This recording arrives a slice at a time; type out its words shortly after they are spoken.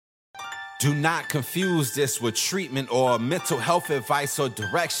Do not confuse this with treatment or mental health advice or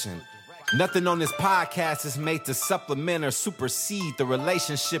direction. Nothing on this podcast is made to supplement or supersede the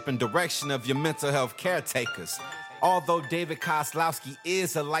relationship and direction of your mental health caretakers. Although David Kozlowski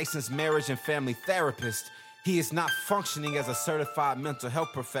is a licensed marriage and family therapist, he is not functioning as a certified mental health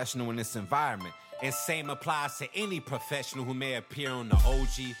professional in this environment. And same applies to any professional who may appear on the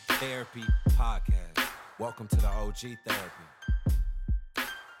OG Therapy podcast. Welcome to the OG Therapy.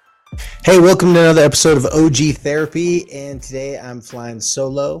 Hey, welcome to another episode of OG Therapy, and today I'm flying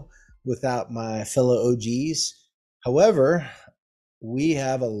solo without my fellow OGs. However, we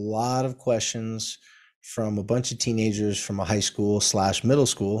have a lot of questions from a bunch of teenagers from a high school / middle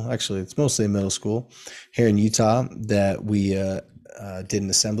school. Actually, it's mostly a middle school here in Utah that we did an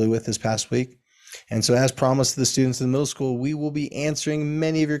assembly with this past week. And so as promised to the students in the middle school, we will be answering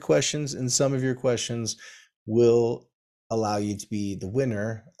many of your questions, and some of your questions will allow you to be the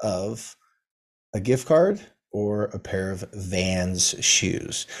winner of a gift card or a pair of Vans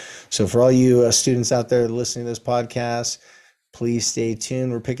shoes. So for all you students out there listening to this podcast, please stay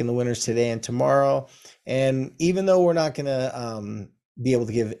tuned. We're picking the winners today and tomorrow. And even though we're not going to be able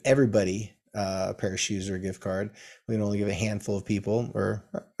to give everybody a pair of shoes or a gift card, we can only give a handful of people, or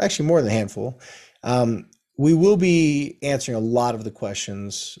actually more than a handful. We will be answering a lot of the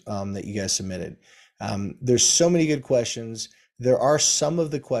questions that you guys submitted. There's so many good questions. There are some of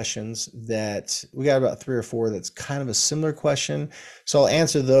the questions that we got about 3 or 4 that's kind of a similar question. So I'll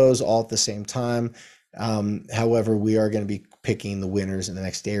answer those all at the same time. However, we are going to be picking the winners in the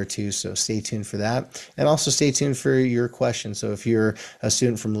next day or two. So stay tuned for that. And also stay tuned for your questions. So if you're a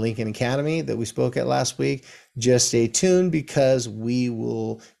student from Lincoln Academy that we spoke at last week, just stay tuned because we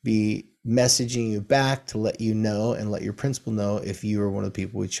will be messaging you back to let you know and let your principal know if you are one of the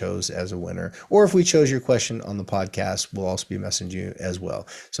people we chose as a winner, or if we chose your question on the podcast, we'll also be messaging you as well.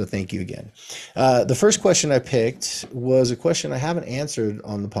 So thank you again. The first question I picked was a question I haven't answered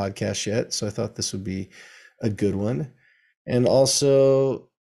on the podcast yet, so I thought this would be a good one. And also,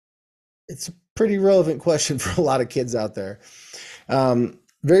 it's a pretty relevant question for a lot of kids out there.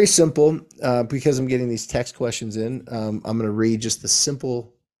 Very simple, because I'm getting these text questions in. I'm going to read just the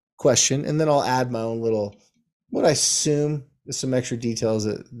simple question, and then I'll add my own little, what I assume is some extra details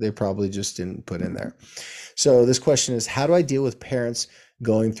that they probably just didn't put in there. So this question is, how do I deal with parents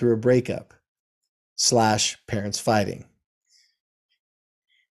going through a breakup / parents fighting?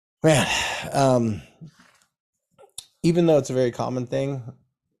 Man, even though it's a very common thing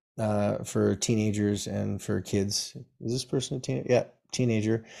for teenagers and for kids, is this person a teenager? Yeah,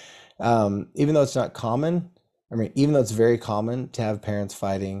 teenager. Even though it's not common, even though it's very common to have parents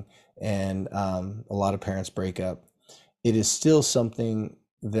fighting and a lot of parents break up, it is still something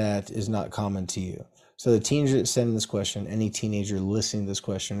that is not common to you. So the teenager that's sending this question, any teenager listening to this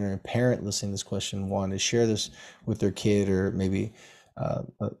question, or a parent listening to this question, want to share this with their kid, or maybe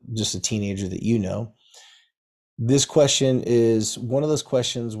just a teenager that you know. This question is one of those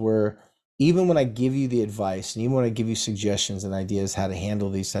questions where even when I give you the advice and even when I give you suggestions and ideas how to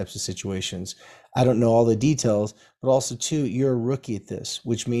handle these types of situations, I don't know all the details, but also too, you're a rookie at this,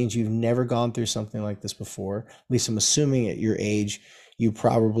 which means you've never gone through something like this before. At least I'm assuming at your age, you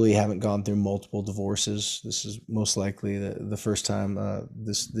probably haven't gone through multiple divorces. This is most likely the first time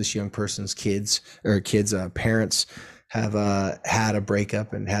this young person's parents have had a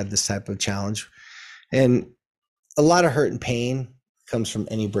breakup and had this type of challenge. And a lot of hurt and pain comes from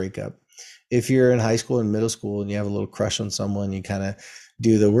any breakup. If you're in high school and middle school and you have a little crush on someone, you kind of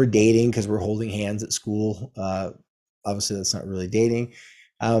do we're dating because we're holding hands at school. Obviously, that's not really dating.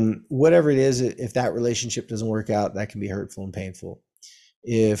 Whatever it is, if that relationship doesn't work out, that can be hurtful and painful.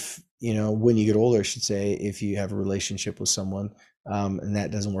 If, when you get older, I should say, if you have a relationship with someone and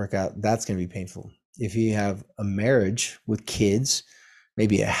that doesn't work out, that's going to be painful. If you have a marriage with kids,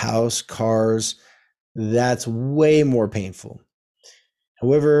 maybe a house, cars, that's way more painful.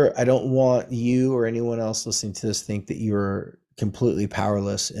 However, I don't want you or anyone else listening to this think that you're completely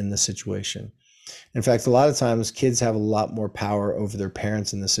powerless in this situation. In fact, a lot of times kids have a lot more power over their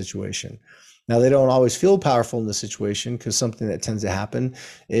parents in this situation. Now, they don't always feel powerful in this situation, because something that tends to happen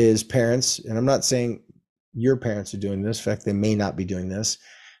is parents, and I'm not saying your parents are doing this, in fact, they may not be doing this,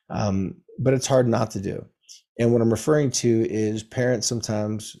 but it's hard not to do. And what I'm referring to is parents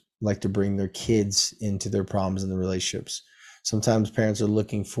sometimes like to bring their kids into their problems in the relationships. Sometimes parents are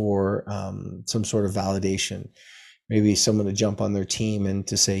looking for some sort of validation, maybe someone to jump on their team and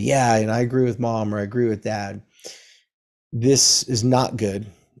to say, yeah, and I agree with mom, or I agree with dad. This is not good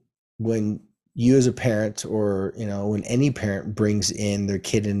when you as a parent, or when any parent brings in their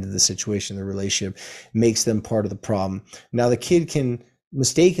kid into the situation, the relationship, makes them part of the problem. Now the kid can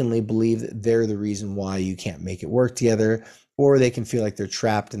mistakenly believe that they're the reason why you can't make it work together, or they can feel like they're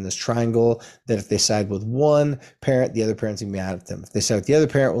trapped in this triangle that if they side with one parent, the other parent's gonna be mad at them. If they side with the other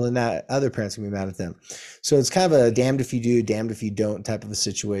parent, well, then that other parent's gonna be mad at them. So it's kind of a damned if you do, damned if you don't type of a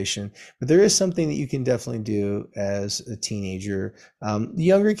situation. But there is something that you can definitely do as a teenager. The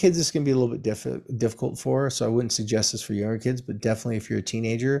younger kids, this can be a little bit difficult for, so I wouldn't suggest this for younger kids, but definitely if you're a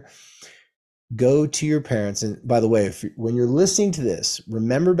teenager, go to your parents. And by the way, when you're listening to this,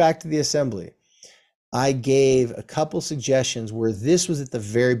 remember back to the assembly. I gave a couple suggestions where this was at the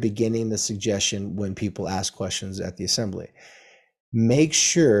very beginning, the suggestion when people ask questions at the assembly. Make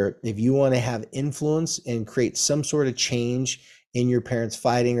sure if you want to have influence and create some sort of change in your parents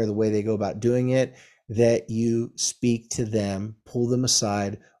fighting or the way they go about doing it, that you speak to them, pull them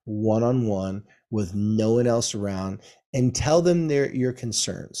aside one-on-one with no one else around, and tell them your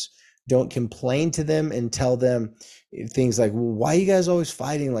concerns. Don't complain to them and tell them things like, well, why are you guys always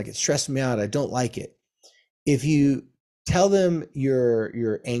fighting? Like, it's stressing me out. I don't like it. If you tell them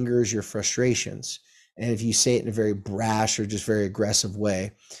your angers, your frustrations, and if you say it in a very brash or just very aggressive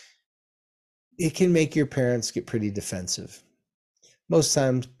way, it can make your parents get pretty defensive. Most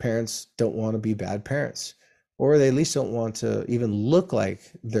times parents don't want to be bad parents, or they at least don't want to even look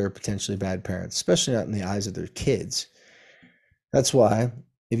like they're potentially bad parents, especially not in the eyes of their kids. That's why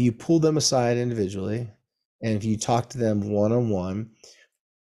if you pull them aside individually and if you talk to them one-on-one,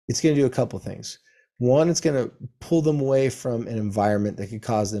 it's going to do a couple things. One, it's going to pull them away from an environment that could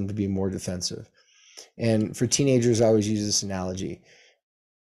cause them to be more defensive. And for teenagers, I always use this analogy.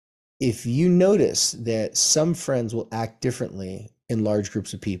 If you notice that some friends will act differently in large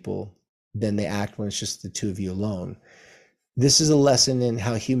groups of people than they act when it's just the two of you alone, this is a lesson in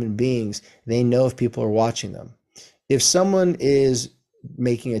how human beings, they know if people are watching them. If someone is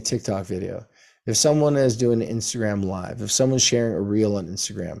making a TikTok video, if someone is doing an Instagram live, if someone's sharing a reel on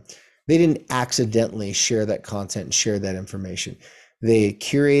Instagram, they didn't accidentally share that content and share that information. They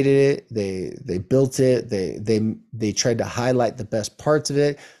curated it, they built it, they tried to highlight the best parts of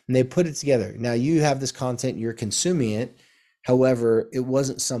it, and they put it together. Now you have this content, you're consuming it. However, it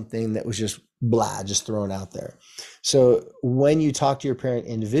wasn't something that was just blah, just thrown out there. So when you talk to your parent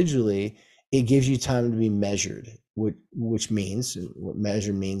individually, it gives you time to be measured, which means what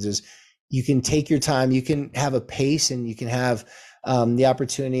measure means is you can take your time, you can have a pace, and you can have the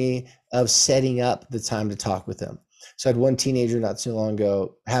opportunity of setting up the time to talk with them. So I had one teenager not too long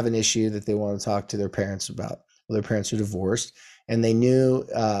ago have an issue that they want to talk to their parents about. Well, their parents are divorced, and they knew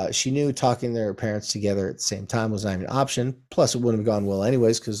she knew talking their parents together at the same time was not even an option. Plus, it wouldn't have gone well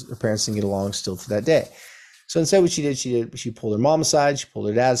anyways because their parents didn't get along still to that day. So instead, what she pulled her mom aside, she pulled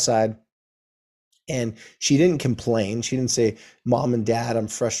her dad aside, and she didn't complain. She didn't say, "Mom and Dad, I'm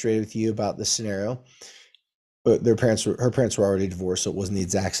frustrated with you about this scenario." But her parents were already divorced, so it wasn't the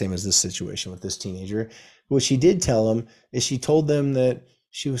exact same as this situation with this teenager. What she did tell them is she told them that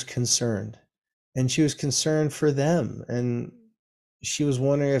she was concerned, and she was concerned for them, and she was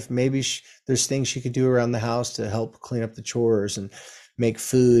wondering if maybe there's things she could do around the house to help clean up the chores and make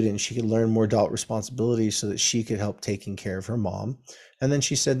food, and she could learn more adult responsibilities so that she could help taking care of her mom. And then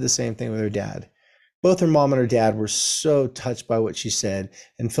she said the same thing with her dad. Both her mom and her dad were so touched by what she said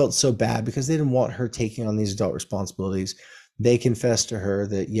and felt so bad because they didn't want her taking on these adult responsibilities. They confessed to her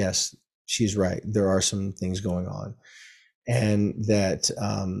that, yes, she's right. There are some things going on, and that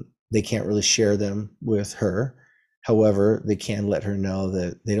they can't really share them with her. However, they can let her know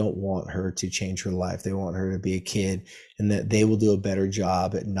that they don't want her to change her life. They want her to be a kid, and that they will do a better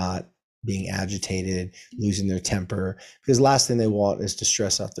job at not being agitated, losing their temper, because the last thing they want is to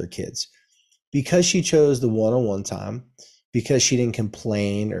stress out their kids. Because she chose the one-on-one time, because she didn't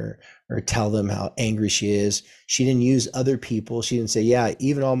complain or tell them how angry she is, she didn't use other people. She didn't say, yeah,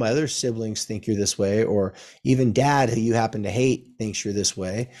 even all my other siblings think you're this way, or even dad, who you happen to hate, thinks you're this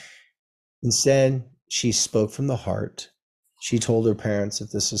way. Instead, she spoke from the heart. She told her parents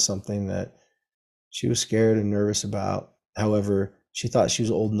that this is something that she was scared and nervous about. However, she thought she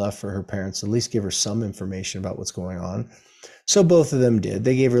was old enough for her parents to at least give her some information about what's going on. So both of them did.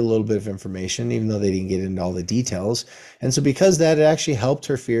 They gave her a little bit of information, even though they didn't get into all the details. And so because that, it actually helped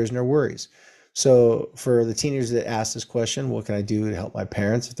her fears and her worries. So for the teenagers that asked this question, what can I do to help my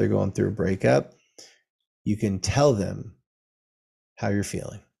parents if they're going through a breakup? You can tell them how you're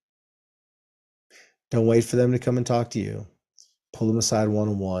feeling. Don't wait for them to come and talk to you. Pull them aside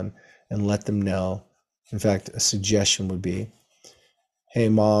one-on-one and let them know. In fact, a suggestion would be, hey,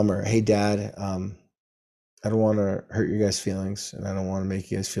 mom, or hey, dad, I don't want to hurt your guys' feelings, and I don't want to make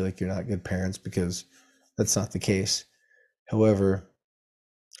you guys feel like you're not good parents, because that's not the case. However,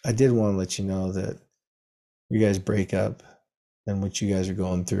 I did want to let you know that you guys break up and what you guys are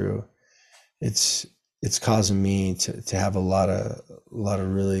going through, it's causing me to have a lot of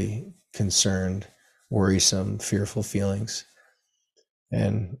really concerned, worrisome, fearful feelings.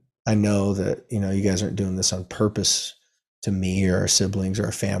 And I know that, you guys aren't doing this on purpose to me or our siblings or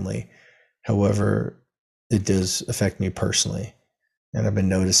our family. However, it does affect me personally, and I've been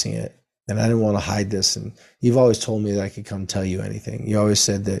noticing it. And I didn't want to hide this. And you've always told me that I could come tell you anything. You always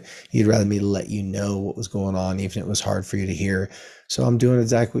said that you'd rather me let you know what was going on, even if it was hard for you to hear. So I'm doing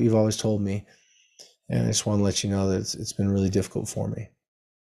exactly what you've always told me. And I just want to let you know that it's been really difficult for me.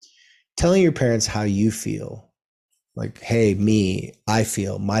 Telling your parents how you feel, like, hey, I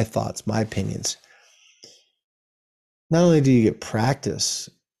feel, my thoughts, my opinions. Not only do you get practice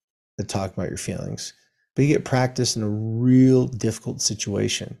at talking about your feelings, but you get practice in a real difficult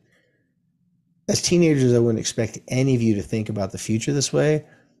situation. As teenagers, I wouldn't expect any of you to think about the future this way,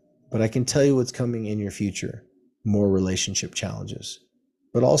 but I can tell you what's coming in your future: more relationship challenges.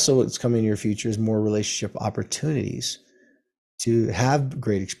 But also what's coming in your future is more relationship opportunities to have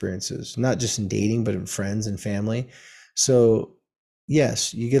great experiences, not just in dating, but in friends and family. So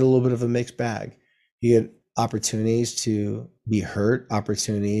yes, you get a little bit of a mixed bag. You get opportunities to be hurt,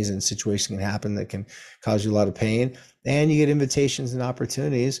 opportunities and situations can happen that can cause you a lot of pain. And you get invitations and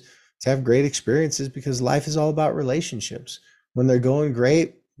opportunities to have great experiences, because life is all about relationships. When they're going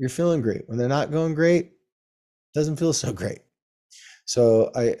great, you're feeling great. When they're not going great, it doesn't feel so great.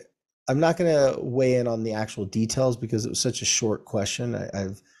 So I'm not going to weigh in on the actual details because it was such a short question. I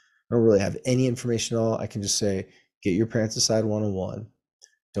don't really have any information at all. I can just say, get your parents aside one-on-one.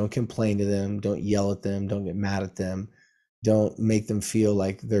 Don't complain to them. Don't yell at them. Don't get mad at them. Don't make them feel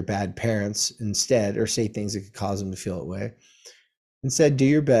like they're bad parents instead, or say things that could cause them to feel that way. Instead, do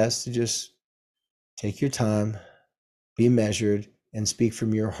your best to just take your time, be measured, and speak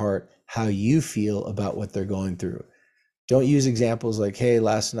from your heart how you feel about what they're going through. Don't use examples like, hey,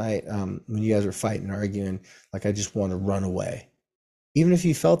 last night when you guys were fighting and arguing, like, I just want to run away. Even if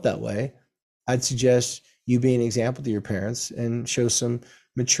you felt that way, I'd suggest you be an example to your parents and show some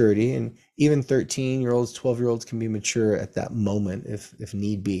maturity. And even 13-year-olds, 12-year-olds can be mature at that moment if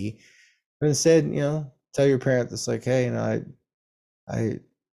need be. But instead, tell your parent that's like, hey, I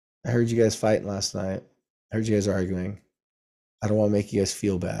heard you guys fighting last night. I heard you guys arguing. I don't want to make you guys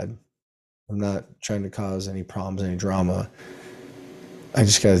feel bad. I'm not trying to cause any problems, any drama. I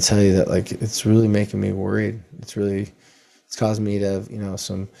just got to tell you that, like, it's really making me worried. It's causing me to have,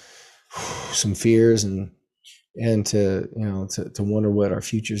 some fears and to wonder what our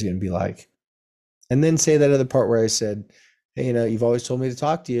future is going to be like. And then say that other part where I said, hey, you've always told me to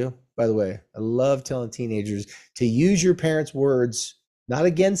talk to you. By the way, I love telling teenagers to use your parents' words, not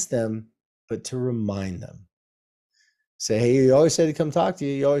against them, but to remind them. Say, hey, you always said to come talk to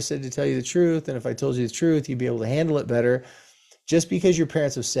you. You always said to tell you the truth. And if I told you the truth, you'd be able to handle it better. Just because your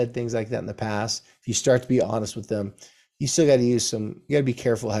parents have said things like that in the past, if you start to be honest with them, you still got to you got to be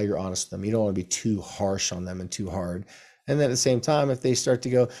careful how you're honest with them. You don't want to be too harsh on them and too hard. And then at the same time, if they start to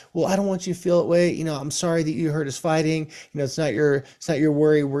go, well, I don't want you to feel that way. I'm sorry that you heard us fighting. It's not your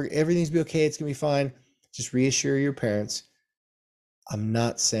worry. Everything's be okay. It's going to be fine. Just reassure your parents. I'm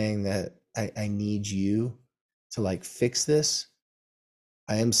not saying that I need you to, like, fix this.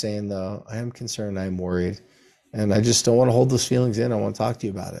 I am saying, though, I am concerned. I am worried. And I just don't want to hold those feelings in. I want to talk to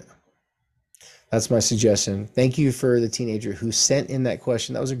you about it. That's my suggestion. Thank you for the teenager who sent in that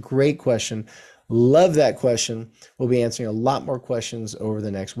question. That was a great question. Love that question. We'll be answering a lot more questions over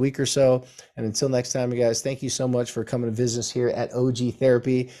the next week or so. And until next time, you guys, thank you so much for coming to visit us here at OG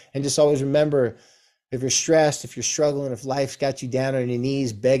Therapy. And just always remember, if you're stressed, if you're struggling, if life's got you down on your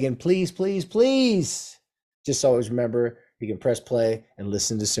knees begging, please, please, please, just always remember, you can press play and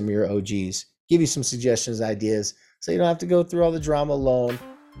listen to some of your OGs. Give you some suggestions, ideas, so you don't have to go through all the drama alone.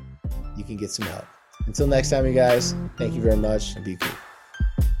 You can get some help. Until next time, you guys, thank you very much, and be cool.